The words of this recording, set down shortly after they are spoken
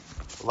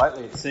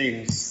Lately it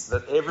seems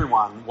that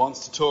everyone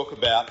wants to talk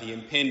about the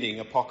impending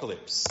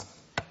apocalypse.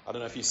 I don't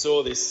know if you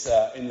saw this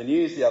in the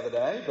news the other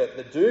day, but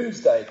the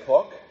doomsday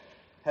clock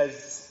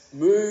has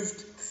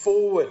moved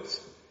forward.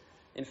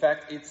 In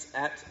fact, it's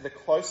at the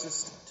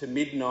closest to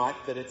midnight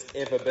that it's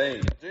ever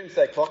been. The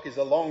doomsday clock is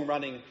a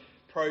long-running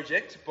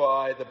project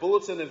by the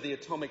Bulletin of the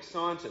Atomic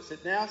Scientists.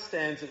 It now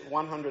stands at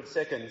 100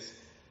 seconds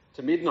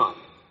to midnight.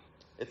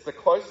 It's the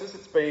closest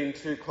it's been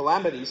to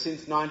calamity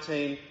since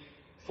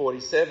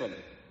 1947.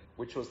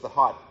 Which was the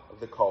height of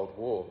the Cold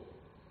War.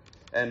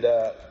 And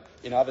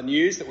in other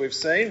news that we've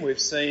seen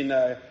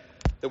the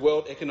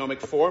World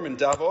Economic Forum in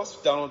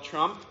Davos, Donald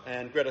Trump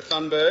and Greta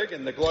Thunberg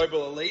and the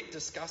global elite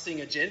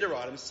discussing agenda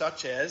items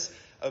such as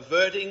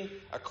averting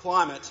a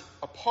climate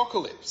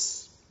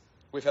apocalypse.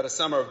 We've had a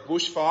summer of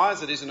bushfires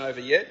that isn't over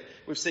yet.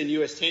 We've seen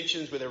US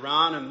tensions with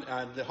Iran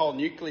and the whole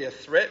nuclear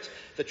threat,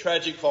 the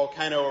tragic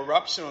volcano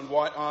eruption on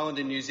White Island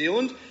in New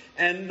Zealand,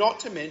 and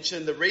not to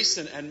mention the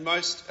recent and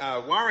most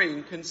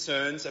worrying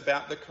concerns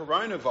about the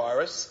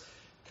coronavirus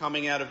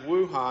coming out of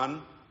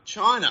Wuhan,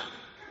 China.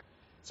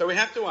 So we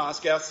have to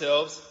ask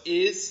ourselves,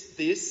 is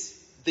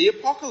this the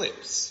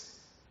apocalypse?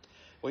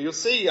 Well, you'll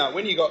see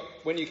when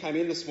you came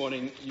in this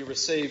morning, you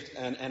received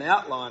an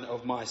outline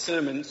of my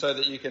sermon so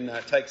that you can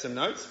take some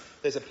notes.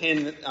 There's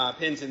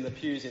pens in the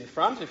pews in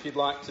front if you'd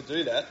like to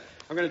do that.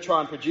 I'm going to try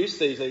and produce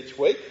these each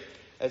week,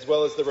 as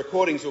well as the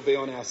recordings will be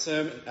on our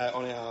sermon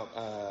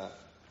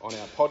on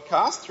our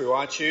podcast through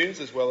iTunes,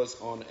 as well as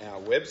on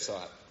our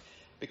website,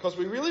 because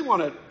we really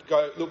want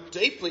to look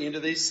deeply into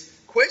these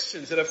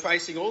questions that are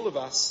facing all of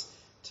us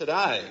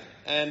today,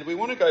 and we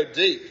want to go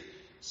deep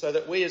so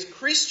that we as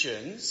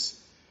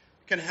Christians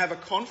can have a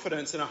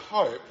confidence and a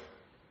hope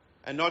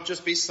and not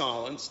just be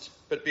silenced,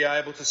 but be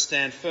able to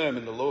stand firm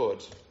in the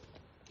Lord.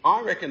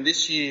 I reckon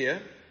this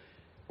year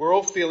we're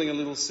all feeling a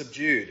little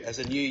subdued as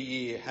a new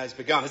year has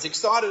begun. As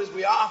excited as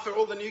we are for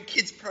all the new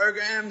kids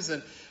programs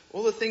and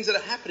all the things that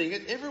are happening,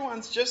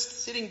 everyone's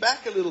just sitting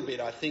back a little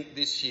bit, I think,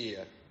 this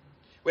year.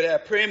 We had our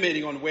prayer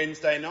meeting on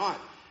Wednesday night,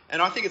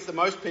 and I think it's the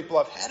most people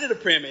I've had at a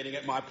prayer meeting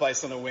at my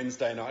place on a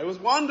Wednesday night. It was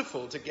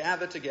wonderful to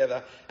gather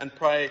together and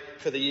pray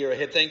for the year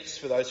ahead. Thanks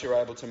for those who are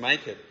able to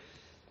make it.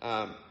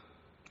 I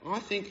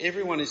think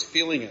everyone is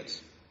feeling it.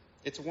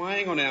 It's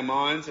weighing on our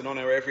minds and on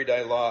our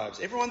everyday lives.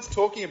 Everyone's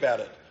talking about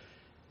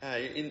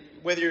it.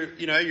 Whether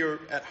you're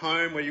at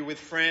home, whether you're with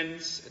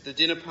friends, at the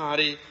dinner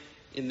party,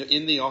 in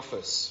the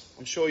office.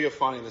 I'm sure you're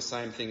finding the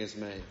same thing as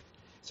me.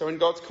 So in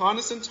God's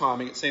kindness and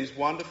timing, it seems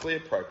wonderfully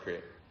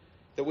appropriate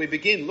that we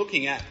begin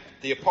looking at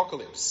the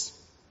apocalypse.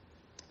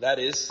 That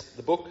is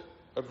the book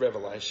of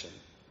Revelation.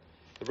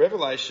 The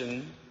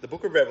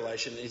book of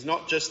Revelation is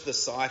not just the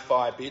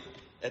sci-fi bit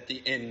at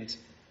the end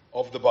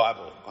of the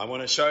Bible. I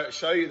want to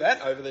show you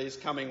that over these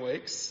coming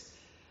weeks.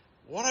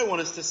 What I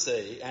want us to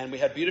see, and we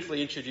had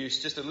beautifully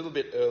introduced just a little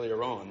bit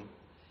earlier on,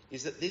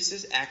 is that this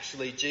is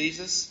actually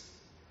Jesus'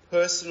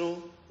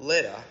 personal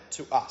letter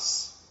to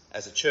us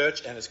as a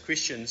church and as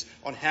Christians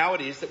on how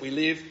it is that we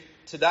live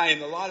today in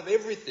the light of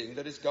everything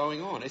that is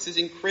going on. This is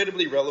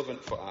incredibly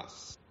relevant for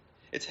us.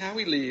 It's how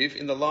we live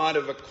in the light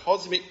of a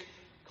cosmic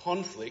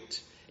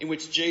conflict in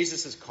which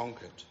Jesus has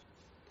conquered.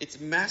 It's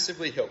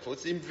massively helpful.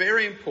 It's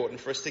very important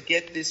for us to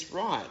get this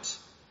right,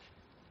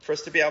 for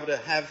us to be able to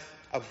have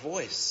a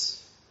voice,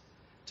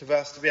 for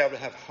us to be able to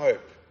have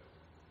hope,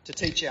 to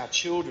teach our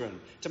children,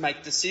 to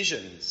make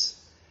decisions,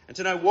 and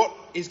to know what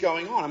is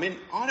going on. I mean,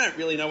 I don't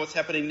really know what's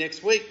happening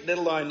next week, let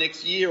alone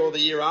next year or the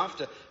year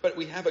after, but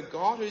we have a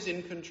God who's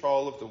in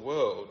control of the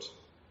world,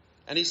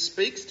 and he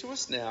speaks to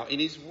us now in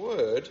his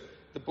word,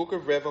 the book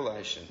of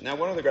Revelation. Now,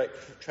 one of the great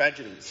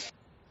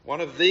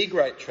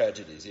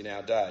tragedies in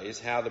our day is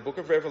how the book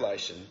of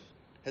Revelation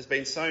has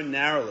been so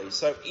narrowly,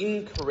 so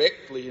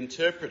incorrectly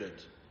interpreted,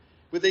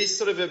 with these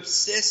sort of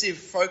obsessive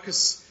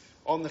focus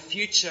on the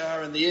future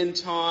and the end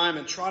time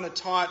and trying to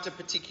tie it to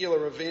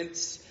particular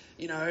events.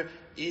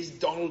 Is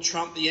Donald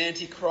Trump the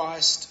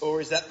Antichrist,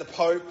 or is that the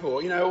Pope,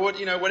 or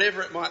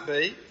whatever it might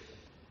be.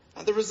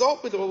 The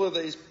result with all of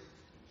these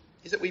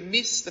is that we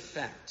miss the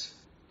fact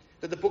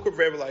that the book of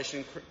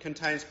Revelation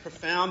contains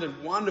profound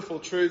and wonderful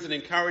truths and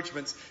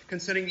encouragements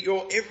concerning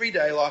your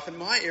everyday life and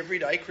my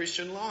everyday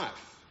Christian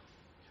life.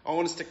 I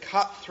want us to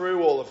cut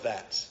through all of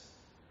that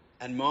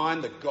and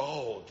mine the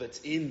gold that's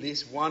in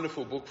this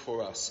wonderful book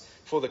for us,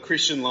 for the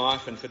Christian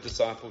life and for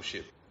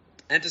discipleship.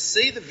 And to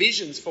see the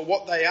visions for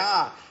what they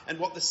are and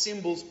what the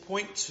symbols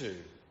point to.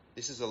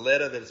 This is a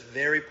letter that is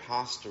very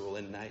pastoral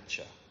in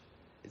nature.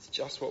 It's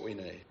just what we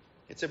need.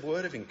 It's a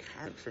word of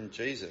encouragement from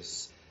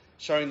Jesus,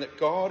 showing that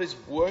God is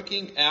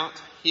working out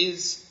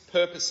his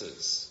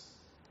purposes,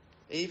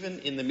 even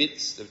in the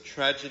midst of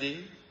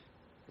tragedy,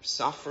 of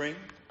suffering,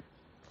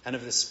 and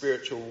of the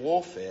spiritual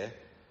warfare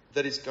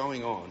that is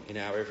going on in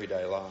our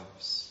everyday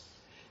lives.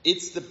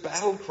 It's the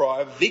battle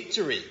cry of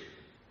victory,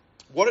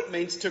 what it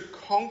means to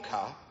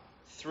conquer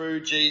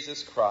through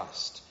Jesus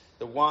Christ,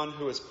 the one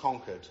who has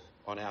conquered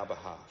on our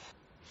behalf.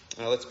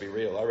 Now, let's be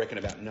real. I reckon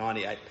about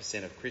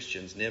 98% of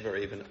Christians never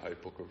even open the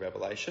book of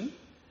Revelation.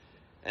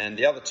 And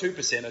the other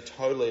 2% are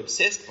totally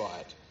obsessed by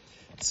it.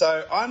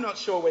 So I'm not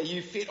sure where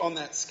you fit on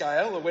that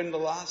scale or when the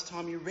last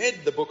time you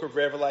read the book of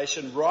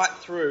Revelation right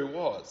through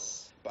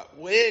was. But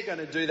we're going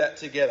to do that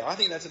together. I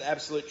think that's an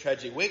absolute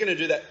tragedy. We're going to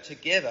do that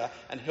together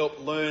and help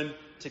learn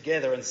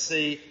together and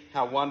see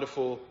how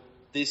wonderful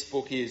this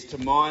book is, to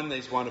mine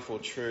these wonderful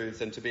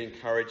truths and to be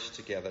encouraged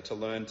together, to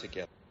learn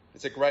together.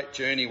 It's a great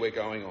journey we're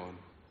going on.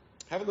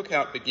 Have a look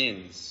how it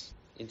begins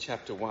in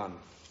chapter 1.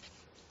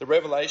 The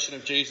revelation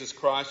of Jesus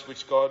Christ,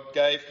 which God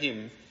gave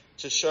him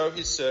to show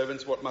his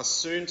servants what must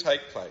soon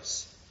take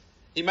place.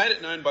 He made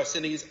it known by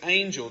sending his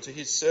angel to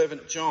his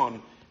servant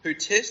John, who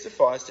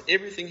testifies to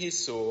everything he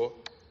saw,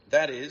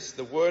 that is,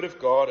 the word of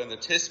God and the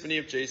testimony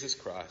of Jesus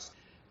Christ.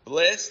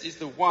 Blessed is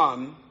the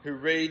one who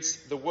reads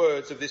the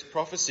words of this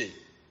prophecy.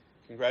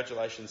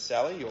 Congratulations,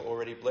 Sally, you're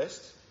already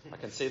blessed. I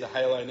can see the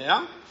halo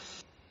now.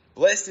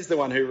 Blessed is the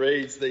one who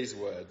reads these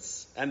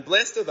words, and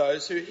blessed are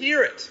those who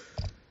hear it.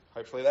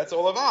 Hopefully that's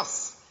all of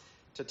us,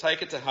 to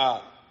take it to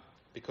heart,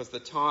 because the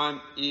time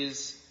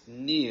is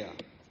near.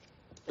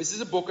 This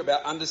is a book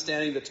about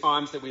understanding the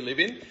times that we live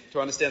in,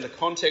 to understand the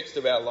context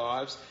of our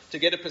lives, to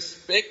get a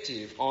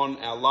perspective on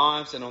our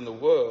lives and on the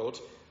world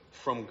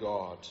from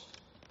God.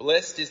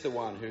 Blessed is the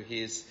one who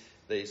hears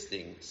these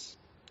things.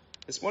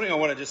 This morning I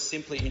want to just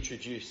simply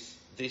introduce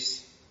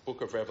this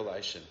book of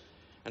Revelation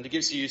and to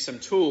give you some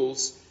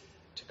tools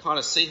to kind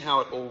of see how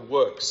it all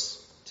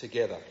works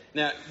together.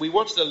 Now, we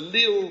watched a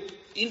little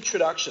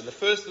introduction, the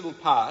first little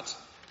part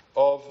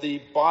of the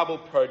Bible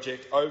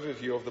Project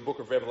overview of the book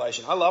of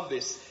Revelation. I love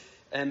this,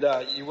 and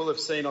you will have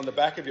seen on the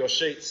back of your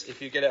sheets,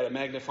 if you get out a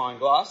magnifying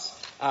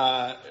glass,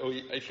 or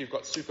if you've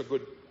got super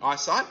good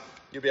eyesight,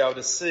 you'll be able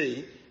to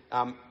see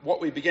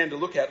what we began to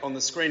look at on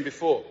the screen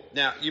before.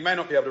 Now, you may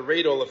not be able to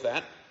read all of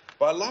that,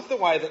 but I love the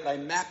way that they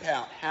map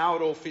out how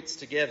it all fits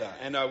together.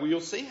 And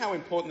you'll see how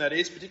important that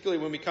is,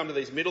 particularly when we come to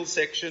these middle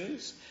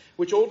sections,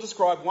 which all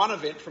describe one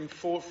event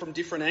from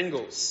different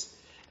angles.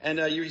 And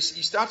you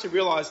start to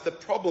realise the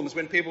problems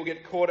when people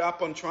get caught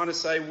up on trying to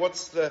say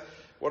what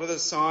are the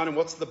sign and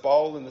what's the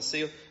bowl and the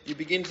seal. You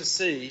begin to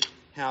see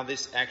how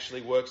this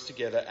actually works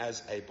together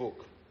as a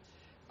book.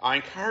 I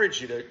encourage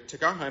you to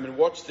go home and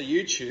watch the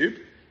YouTube.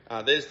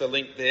 There's the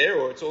link there,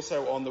 or it's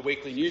also on the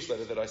weekly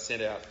newsletter that I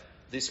sent out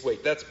this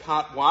week. That's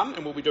part 1,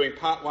 and we'll be doing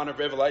part 1 of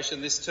Revelation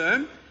this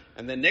term,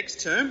 and then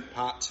next term,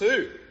 part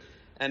 2.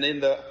 And in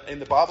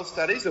the Bible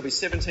studies, there'll be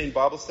 17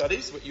 Bible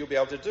studies that you'll be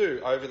able to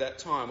do over that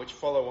time, which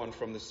follow on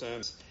from the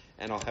sermons,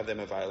 and I'll have them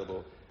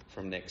available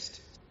from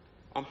next.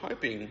 I'm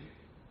hoping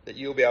that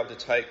you'll be able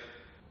to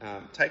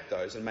take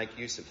those and make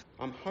use of them.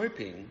 I'm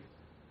hoping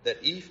that,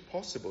 if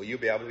possible, you'll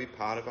be able to be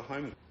part of a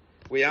home.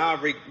 We are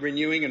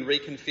renewing and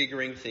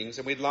reconfiguring things,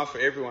 and we'd love for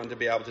everyone to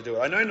be able to do it.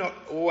 I know not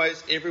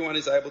always everyone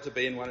is able to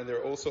be in one, and there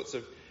are all sorts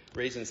of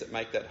reasons that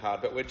make that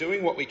hard, but we're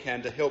doing what we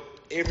can to help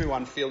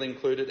everyone feel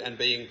included and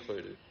be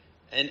included.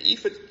 And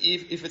if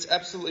it's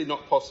absolutely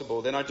not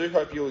possible, then I do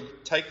hope you'll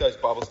take those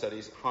Bible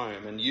studies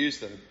home and use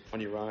them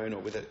on your own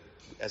or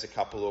as a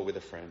couple or with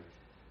a friend.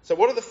 So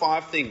what are the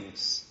 5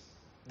 things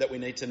that we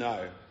need to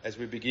know as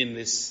we begin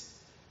this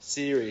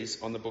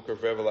series on the book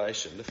of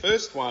Revelation? The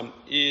first one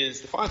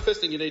is, the first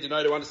thing you need to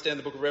know to understand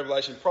the book of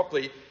Revelation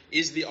properly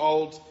is the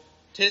Old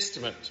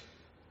Testament.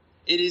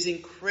 It is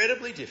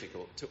incredibly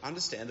difficult to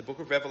understand the book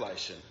of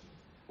Revelation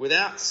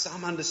without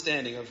some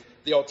understanding of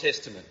the Old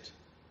Testament.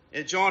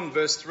 John,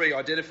 verse 3,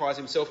 identifies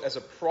himself as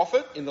a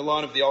prophet in the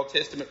line of the Old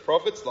Testament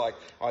prophets like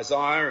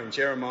Isaiah and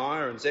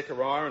Jeremiah and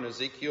Zechariah and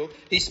Ezekiel.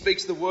 He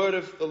speaks the word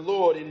of the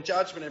Lord in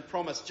judgment and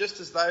promise, just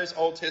as those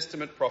Old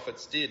Testament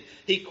prophets did.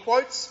 He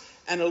quotes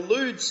and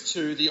alludes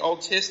to the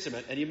Old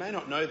Testament, and you may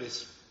not know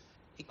this,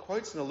 he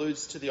quotes and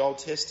alludes to the Old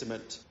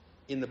Testament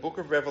in the book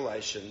of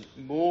Revelation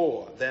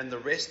more than the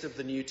rest of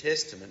the New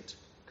Testament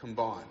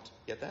combined.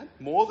 Get that?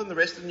 More than the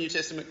rest of the New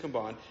Testament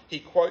combined, he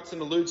quotes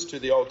and alludes to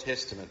the Old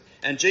Testament.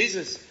 And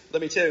Jesus,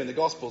 let me tell you, in the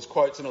Gospels,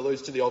 quotes and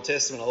alludes to the Old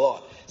Testament a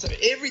lot. So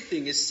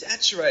everything is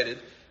saturated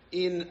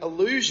in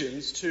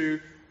allusions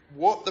to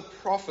what the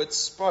prophets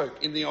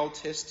spoke in the Old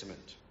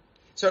Testament.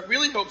 So it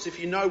really helps if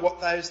you know what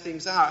those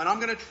things are. And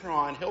I'm going to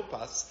try and help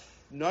us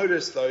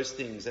notice those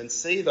things and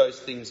see those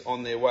things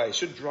on their way. It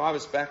should drive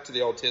us back to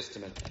the Old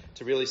Testament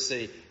to really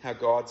see how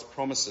God's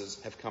promises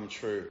have come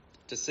true.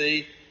 To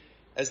see,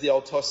 as the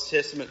Old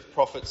Testament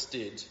prophets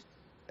did,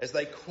 as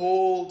they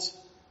called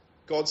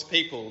God's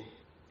people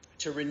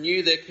to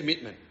renew their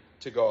commitment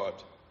to God,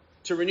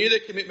 to renew their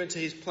commitment to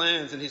his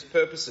plans and his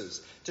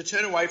purposes, to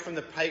turn away from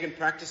the pagan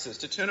practices,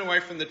 to turn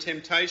away from the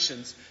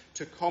temptations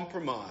to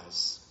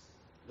compromise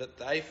that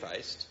they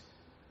faced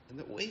and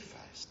that we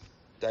faced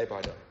day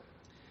by day.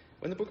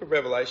 When the book of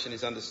Revelation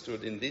is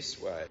understood in this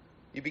way,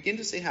 you begin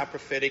to see how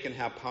prophetic and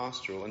how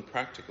pastoral and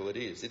practical it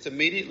is. It's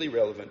immediately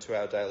relevant to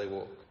our daily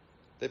walk.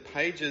 The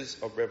pages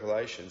of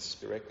Revelation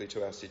speak directly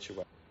to our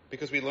situation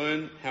because we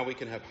learn how we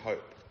can have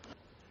hope.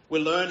 We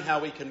learn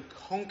how we can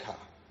conquer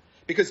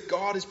because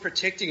God is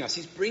protecting us.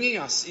 He's bringing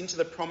us into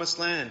the promised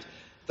land.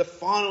 The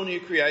final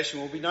new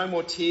creation will be no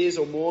more tears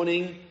or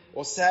mourning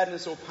or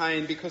sadness or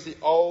pain because the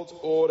old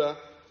order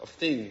of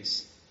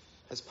things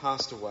has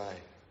passed away.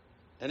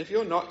 And if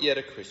you're not yet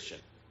a Christian,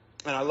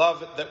 And I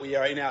love that we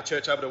are in our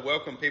church able to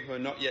welcome people who are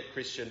not yet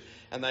Christian,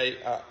 and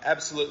they are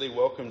absolutely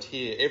welcomed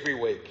here every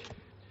week.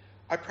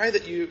 I pray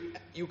that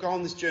you'll go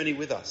on this journey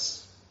with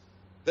us,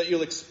 that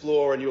you'll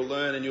explore and you'll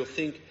learn and you'll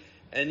think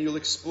and you'll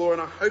explore,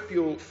 and I hope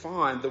you'll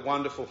find the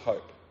wonderful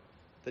hope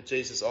that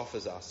Jesus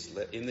offers us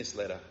in this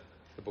letter,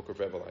 the book of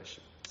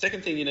Revelation.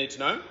 Second thing you need to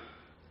know,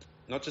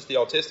 not just the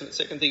Old Testament,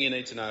 second thing you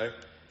need to know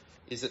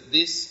is that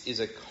this is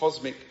a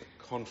cosmic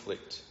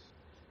conflict.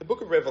 The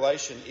book of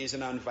Revelation is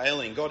an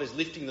unveiling. God is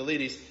lifting the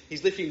lid.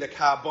 He's lifting the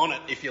car bonnet,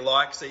 if you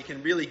like, so you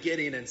can really get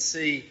in and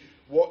see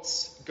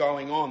what's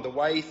going on, the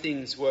way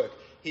things work.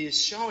 He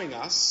is showing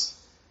us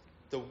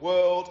the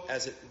world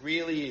as it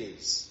really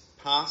is,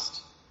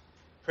 past,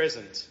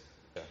 present.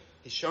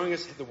 He's showing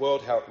us the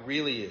world how it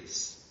really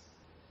is.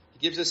 He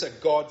gives us a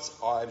God's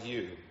eye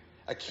view,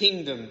 a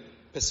kingdom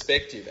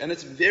perspective, and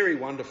it's very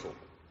wonderful.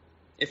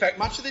 In fact,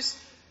 much of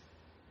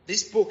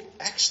this book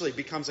actually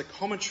becomes a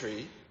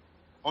commentary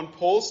on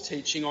Paul's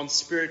teaching on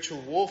spiritual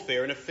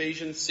warfare in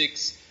Ephesians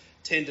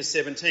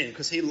 6:10-17,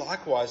 because he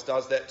likewise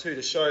does that too,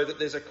 to show that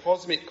there's a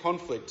cosmic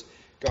conflict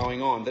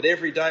going on, that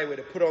every day we're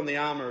to put on the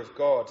armour of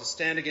God, to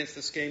stand against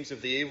the schemes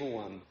of the evil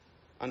one,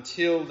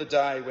 until the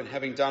day when,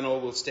 having done all,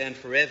 we'll stand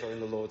forever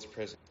in the Lord's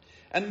presence.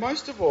 And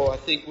most of all, I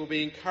think, we'll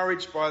be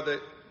encouraged by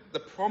the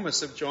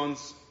promise of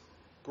John's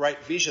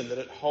great vision that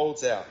it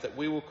holds out, that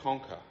we will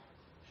conquer,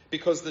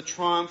 because the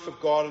triumph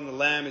of God and the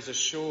Lamb is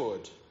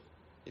assured.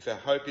 If our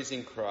hope is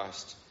in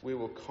Christ, we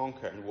will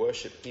conquer and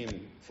worship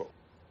him.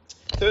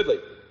 Thirdly,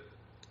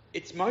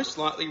 it's most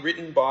likely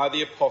written by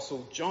the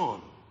Apostle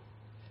John.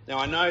 Now,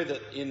 I know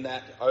that in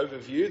that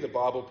overview, the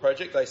Bible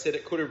Project, they said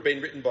it could have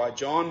been written by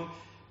John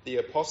the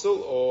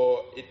Apostle,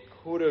 or it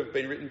could have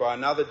been written by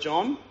another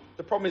John.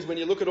 The problem is when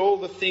you look at all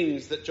the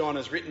things that John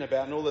has written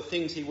about and all the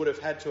things he would have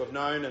had to have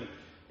known and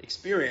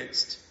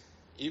experienced,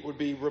 it would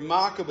be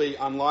remarkably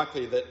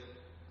unlikely that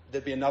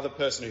there'd be another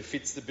person who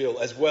fits the bill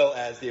as well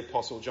as the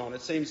Apostle John.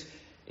 It seems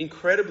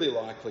incredibly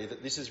likely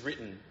that this is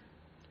written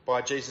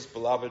by Jesus'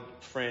 beloved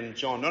friend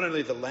John. Not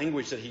only the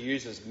language that he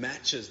uses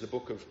matches the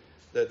book of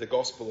the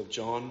Gospel of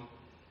John,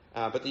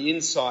 but the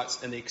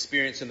insights and the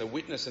experience and the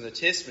witness and the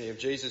testimony of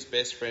Jesus'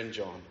 best friend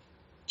John.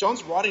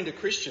 John's writing to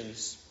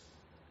Christians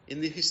in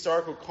the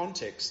historical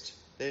context.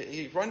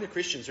 He's writing to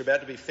Christians who are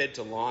about to be fed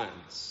to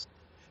lions.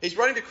 He's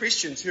writing to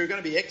Christians who are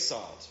going to be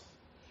exiled.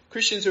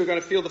 Christians who are going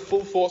to feel the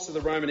full force of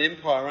the Roman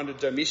Empire under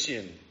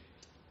Domitian.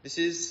 This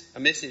is a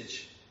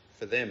message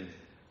for them.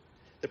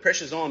 The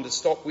pressure's on to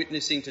stop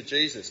witnessing to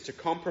Jesus, to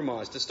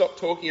compromise, to stop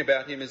talking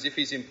about him as if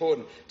he's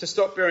important, to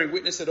stop bearing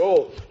witness at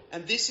all.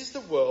 And this is the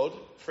world,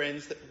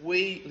 friends, that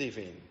we live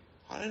in.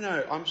 I don't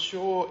know, I'm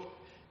sure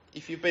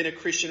if you've been a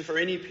Christian for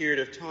any period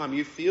of time,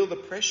 you feel the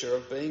pressure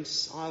of being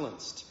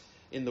silenced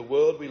in the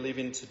world we live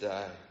in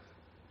today.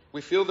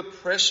 We feel the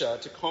pressure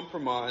to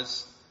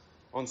compromise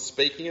on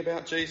speaking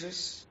about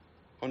Jesus,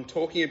 on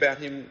talking about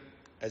him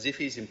as if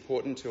he's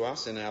important to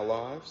us in our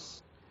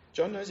lives.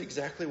 John knows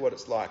exactly what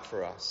it's like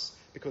for us,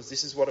 because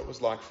this is what it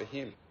was like for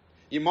him.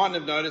 You mightn't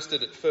have noticed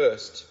it at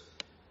first,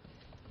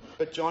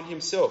 but John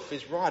himself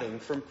is writing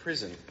from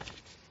prison.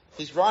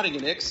 He's writing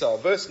in exile.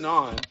 Verse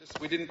 9,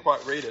 we didn't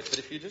quite read it, but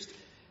if you just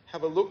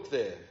have a look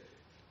there,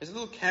 there's a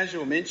little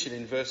casual mention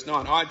in verse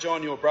 9. I,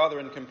 John, your brother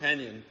and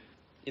companion,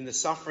 in the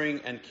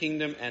suffering and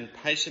kingdom and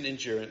patient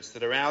endurance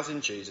that are ours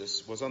in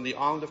Jesus, was on the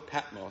island of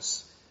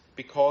Patmos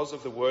because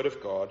of the word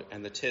of God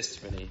and the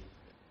testimony.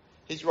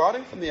 He's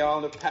writing from the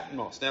island of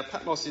Patmos. Now,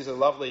 Patmos is a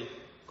lovely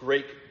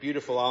Greek,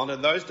 beautiful island.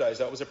 In those days,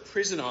 that was a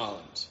prison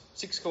island,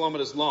 6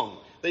 kilometres long.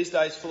 These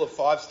days, full of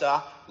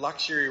 5-star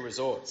luxury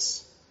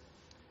resorts.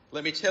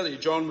 Let me tell you,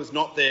 John was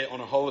not there on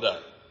a holiday.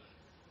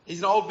 He's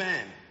an old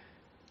man,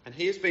 and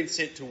he has been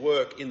sent to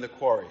work in the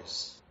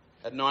quarries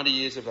at 90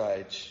 years of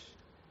age.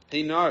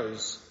 He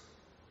knows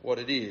what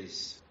it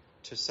is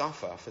to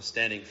suffer for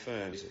standing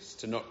firm,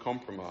 to not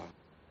compromise.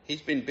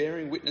 He's been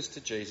bearing witness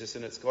to Jesus,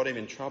 and it's got him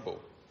in trouble.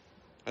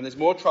 And there's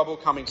more trouble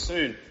coming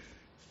soon.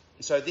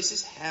 And so this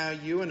is how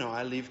you and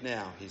I live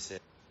now, he said.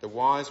 The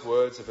wise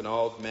words of an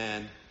old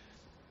man,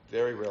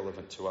 very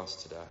relevant to us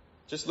today.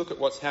 Just look at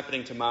what's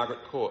happening to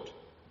Margaret Court.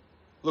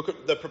 Look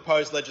at the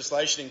proposed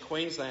legislation in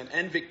Queensland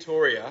and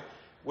Victoria,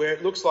 where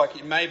it looks like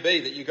it may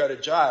be that you go to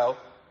jail.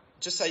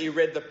 Just say you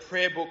read the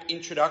prayer book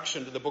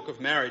introduction to the book of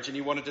marriage and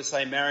you wanted to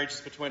say marriage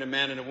is between a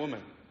man and a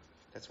woman.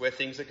 That's where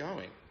things are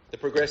going. The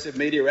progressive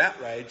media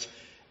outrage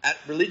at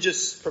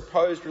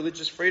proposed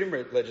religious freedom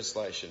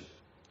legislation.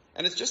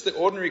 And it's just the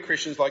ordinary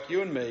Christians like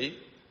you and me,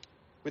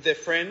 with their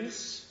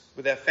friends,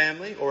 with our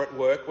family, or at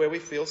work, where we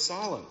feel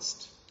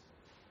silenced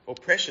or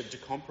pressured to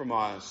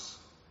compromise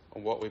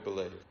on what we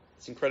believe.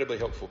 It's incredibly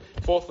helpful.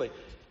 Fourthly,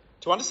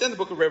 to understand the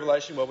book of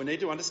Revelation well, we need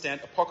to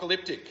understand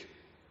apocalyptic.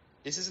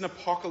 This is an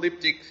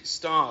apocalyptic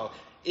style.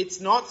 It's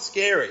not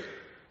scary.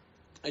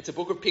 It's a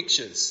book of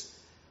pictures.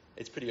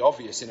 It's pretty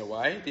obvious in a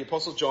way. The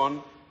Apostle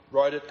John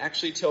wrote it,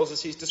 actually tells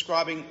us he's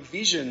describing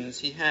visions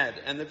he had,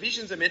 and the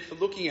visions are meant for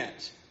looking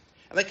at.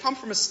 And they come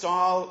from a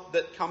style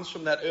that comes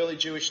from that early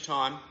Jewish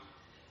time.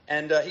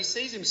 And he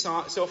sees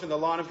himself in the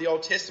line of the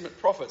Old Testament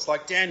prophets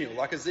like Daniel,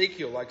 like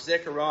Ezekiel, like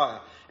Zechariah.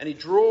 And he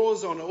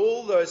draws on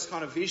all those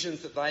kind of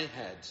visions that they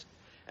had.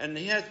 And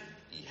he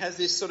has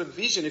this sort of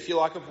vision, if you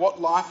like, of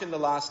what life in the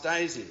last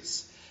days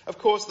is. Of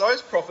course,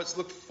 those prophets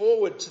looked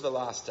forward to the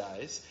last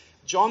days.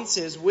 John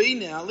says we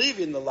now live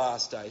in the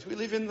last days. We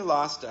live in the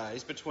last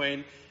days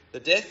between the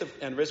death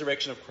and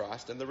resurrection of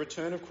Christ and the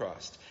return of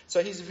Christ.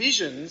 So his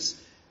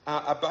visions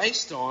are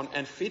based on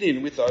and fit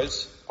in with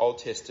those Old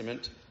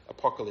Testament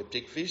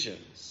apocalyptic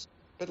visions.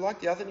 But like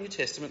the other New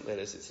Testament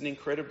letters, it's an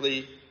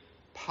incredibly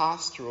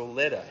pastoral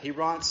letter. He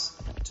writes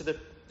to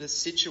the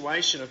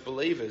situation of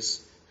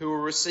believers who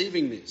are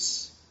receiving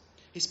this.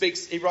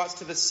 He writes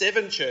to the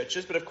 7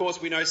 churches, but of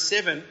course we know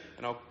 7,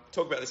 and I'll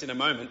talk about this in a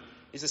moment,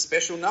 is a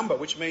special number,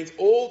 which means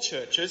all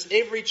churches,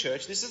 every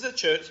church. This is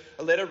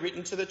a letter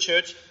written to the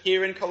church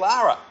here in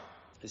Kalara.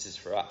 This is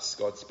for us,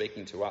 God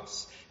speaking to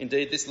us.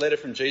 Indeed, this letter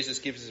from Jesus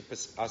gives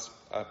us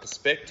a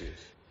perspective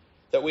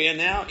that we are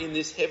now in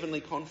this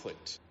heavenly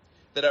conflict,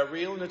 that our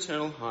real and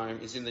eternal home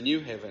is in the new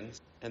heavens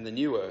and the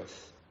new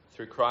earth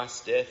through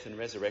Christ's death and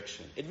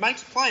resurrection. It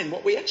makes plain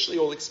what we actually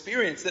all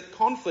experience, that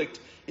conflict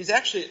is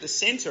actually at the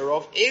centre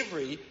of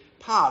every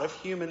part of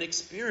human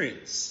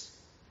experience.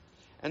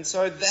 And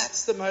so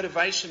that's the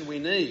motivation we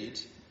need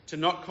to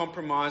not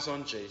compromise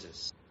on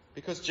Jesus,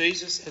 because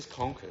Jesus has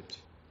conquered.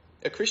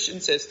 A Christian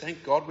says,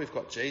 thank God we've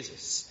got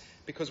Jesus,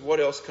 because what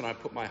else can I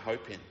put my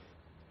hope in?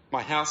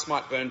 My house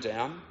might burn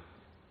down.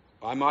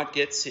 I might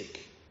get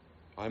sick.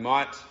 There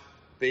might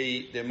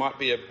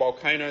be a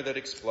volcano that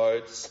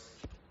explodes.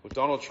 Or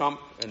Donald Trump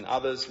and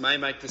others may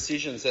make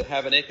decisions that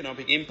have an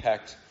economic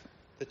impact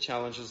that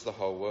challenges the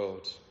whole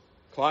world.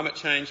 Climate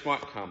change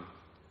might come.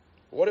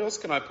 What else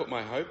can I put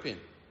my hope in?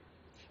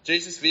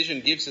 Jesus'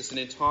 vision gives us an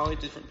entirely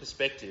different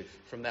perspective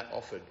from that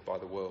offered by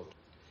the world.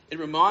 It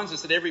reminds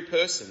us that every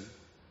person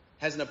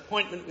has an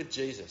appointment with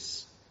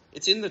Jesus.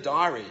 It's in the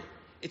diary.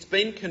 It's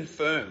been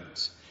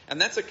confirmed. And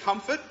that's a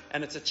comfort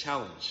and it's a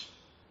challenge.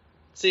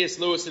 C.S.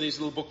 Lewis in his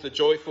little book, The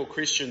Joyful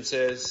Christian,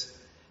 says,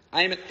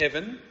 aim at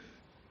heaven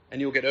and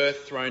you'll get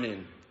earth thrown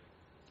in.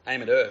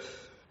 Aim at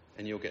earth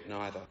and you'll get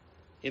neither.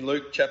 In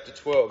Luke chapter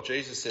 12,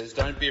 Jesus says,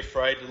 don't be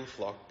afraid, little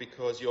flock,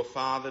 because your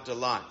Father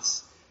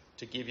delights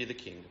to give you the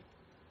kingdom.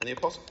 And the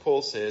Apostle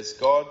Paul says,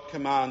 God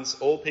commands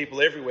all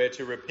people everywhere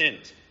to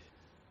repent,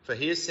 for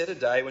he has set a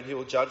day when he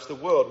will judge the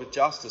world with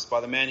justice by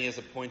the man he has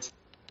appointed.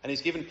 And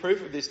he's given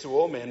proof of this to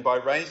all men by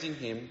raising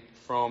him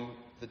from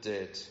the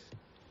dead.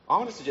 I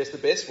want to suggest the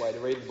best way to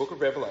read the book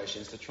of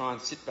Revelation is to try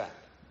and sit back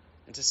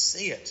and to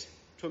see it,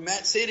 to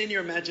see it in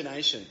your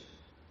imagination,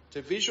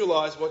 to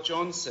visualise what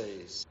John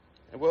sees.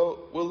 And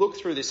we'll look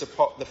through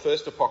the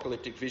first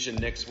apocalyptic vision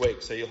next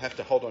week, so you'll have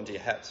to hold on to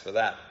your hats for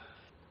that.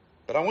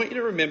 But I want you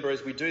to remember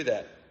as we do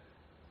that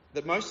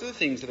most of the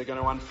things that are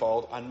going to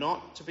unfold are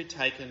not to be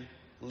taken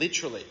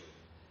literally.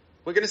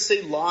 We're going to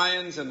see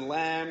lions and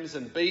lambs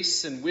and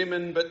beasts and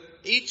women, but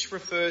each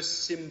refers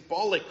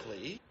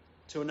symbolically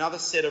to another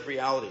set of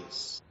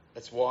realities.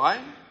 That's why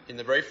in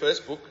the very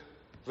first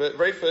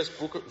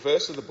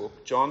verse of the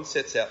book, John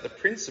sets out the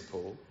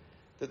principle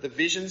that the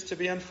visions to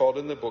be unfolded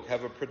in the book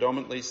have a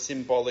predominantly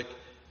symbolic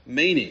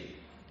meaning.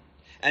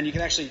 And you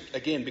can actually,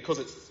 again, because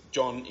it's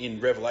John in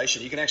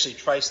Revelation, you can actually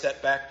trace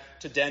that back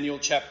to Daniel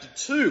chapter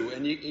 2.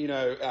 And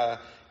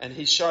and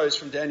he shows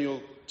from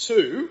Daniel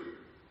 2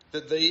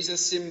 that these are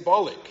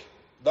symbolic.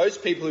 Those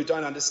people who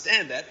don't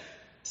understand that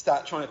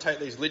start trying to take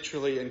these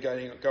literally and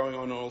going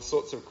on all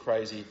sorts of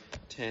crazy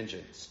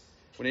tangents.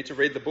 We need to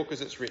read the book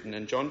as it's written,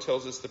 and John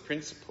tells us the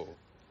principle.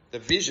 The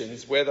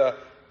visions, whether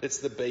it's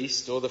the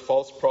beast or the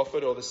false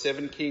prophet or the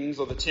 7 kings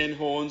or the 10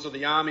 horns or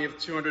the army of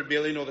 200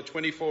 million or the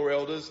 24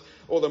 elders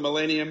or the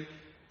millennium,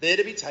 they're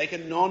to be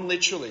taken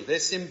non-literally. They're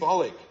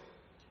symbolic.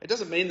 It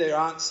doesn't mean there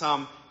aren't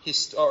some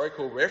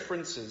historical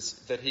references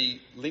that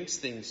he links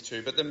things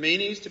to, but the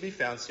meaning is to be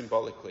found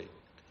symbolically.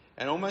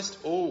 And almost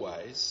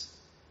always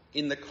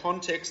in the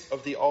context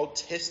of the Old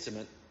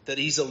Testament that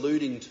he's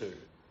alluding to.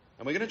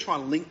 And we're going to try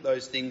and link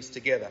those things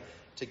together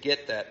to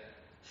get that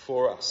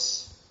for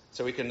us,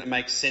 so we can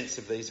make sense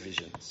of these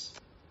visions.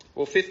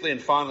 Well, fifthly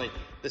and finally,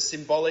 the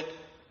symbolic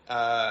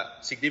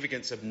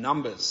significance of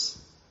numbers.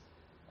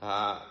 There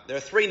are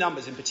 3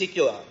 numbers in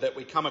particular that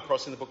we come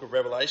across in the book of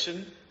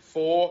Revelation,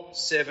 4,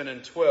 7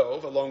 and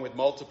 12, along with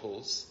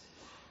multiples,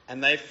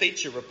 and they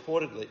feature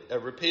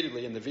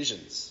repeatedly in the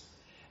visions.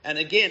 And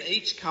again,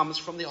 each comes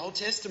from the Old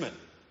Testament.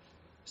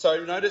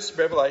 So notice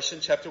Revelation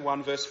chapter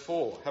 1 verse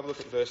 4. Have a look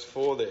at verse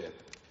 4 there.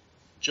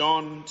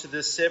 John, to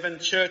the 7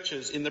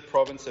 churches in the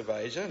province of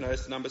Asia,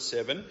 notice number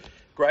 7,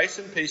 grace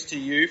and peace to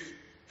you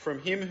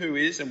from him who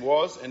is and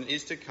was and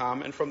is to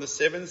come, and from the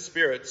 7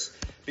 spirits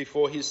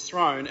before his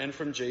throne, and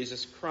from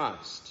Jesus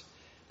Christ.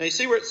 Now you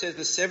see where it says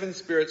the 7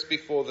 spirits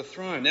before the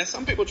throne. Now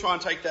some people try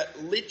and take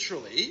that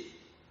literally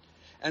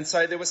and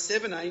say there were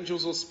 7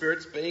 angels or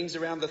spirits, beings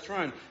around the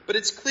throne. But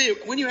it's clear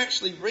when you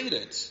actually read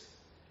it,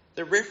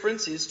 the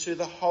reference is to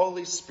the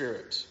Holy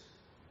Spirit.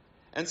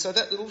 And so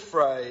that little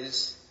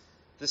phrase,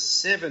 the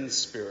 7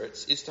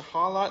 spirits, is to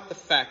highlight the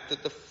fact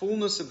that the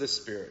fullness of the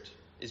Spirit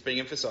is being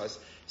emphasised.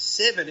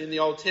 7 in the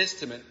Old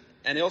Testament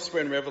and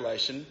elsewhere in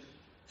Revelation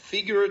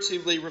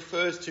figuratively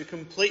refers to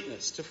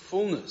completeness, to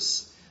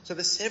fullness. So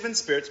the 7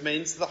 Spirits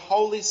means the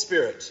Holy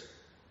Spirit.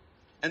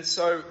 And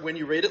so when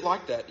you read it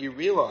like that, you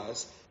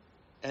realise,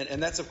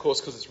 and that's of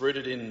course because it's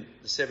rooted in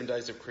the 7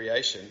 days of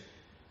creation,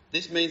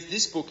 this means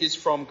this book is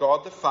from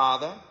God the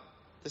Father,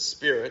 the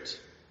Spirit,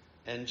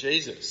 and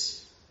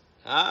Jesus.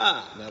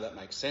 Now that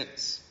makes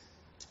sense.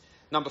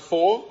 Number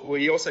 4,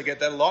 we also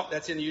get that a lot.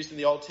 That's used in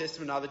the Old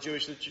Testament and other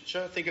Jewish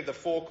literature. Think of the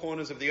 4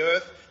 corners of the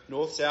earth,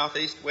 north, south,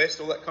 east, west,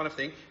 all that kind of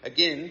thing.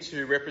 Again,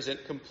 to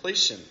represent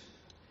completion.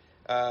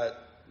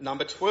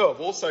 Number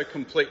 12, also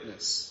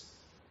completeness.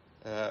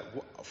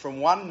 From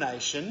one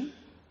nation,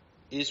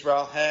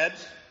 Israel had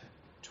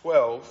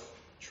 12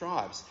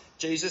 tribes.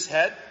 Jesus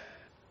had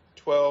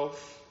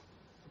 12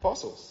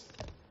 apostles.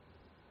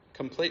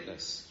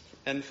 Completeness.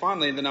 And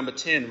finally, the number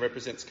 10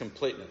 represents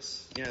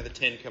completeness. You know, the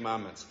 10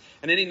 commandments.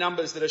 And any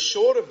numbers that are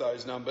short of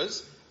those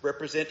numbers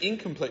represent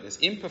incompleteness,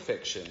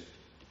 imperfection,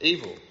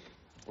 evil.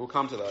 We'll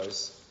come to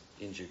those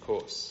in due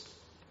course.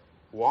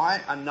 Why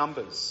are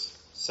numbers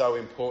so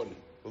important?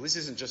 Well, this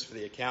isn't just for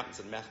the accountants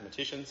and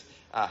mathematicians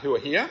who are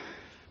here.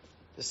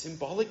 The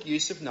symbolic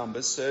use of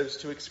numbers serves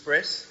to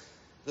express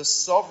the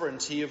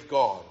sovereignty of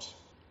God.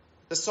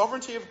 The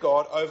sovereignty of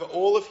God over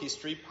all of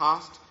history,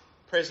 past,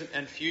 present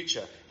and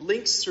future,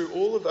 links through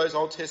all of those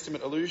Old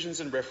Testament allusions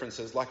and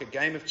references like a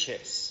game of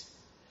chess.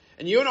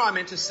 And you and I are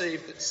meant to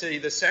see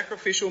the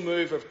sacrificial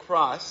move of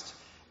Christ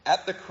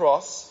at the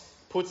cross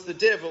puts the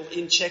devil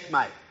in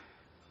checkmate.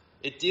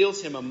 It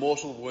deals him a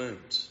mortal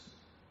wound.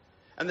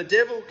 And the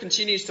devil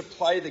continues to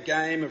play the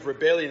game of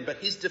rebellion, but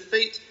his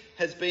defeat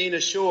has been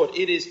assured.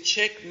 It is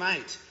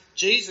checkmate.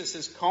 Jesus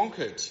has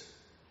conquered.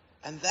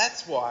 And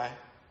that's why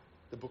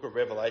the book of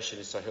Revelation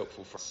is so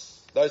helpful for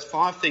us. Those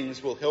 5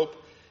 things will help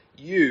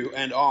you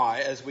and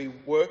I as we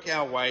work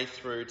our way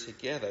through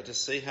together to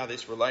see how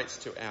this relates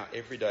to our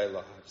everyday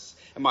lives.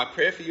 And my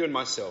prayer for you and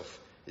myself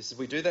is that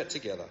we do that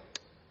together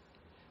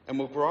and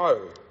we'll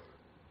grow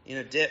in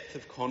a depth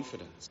of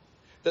confidence,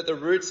 that the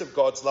roots of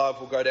God's love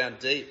will go down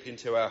deep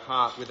into our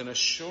heart with an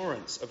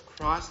assurance of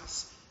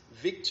Christ's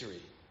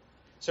victory.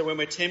 So when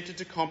we're tempted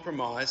to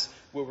compromise,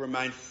 we'll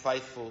remain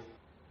faithful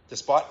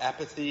despite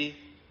apathy,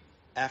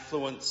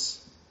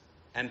 affluence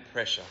and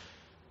pressure.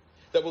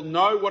 That we'll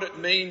know what it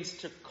means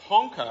to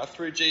conquer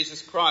through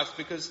Jesus Christ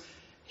because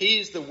he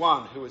is the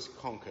one who has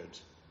conquered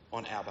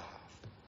on our behalf.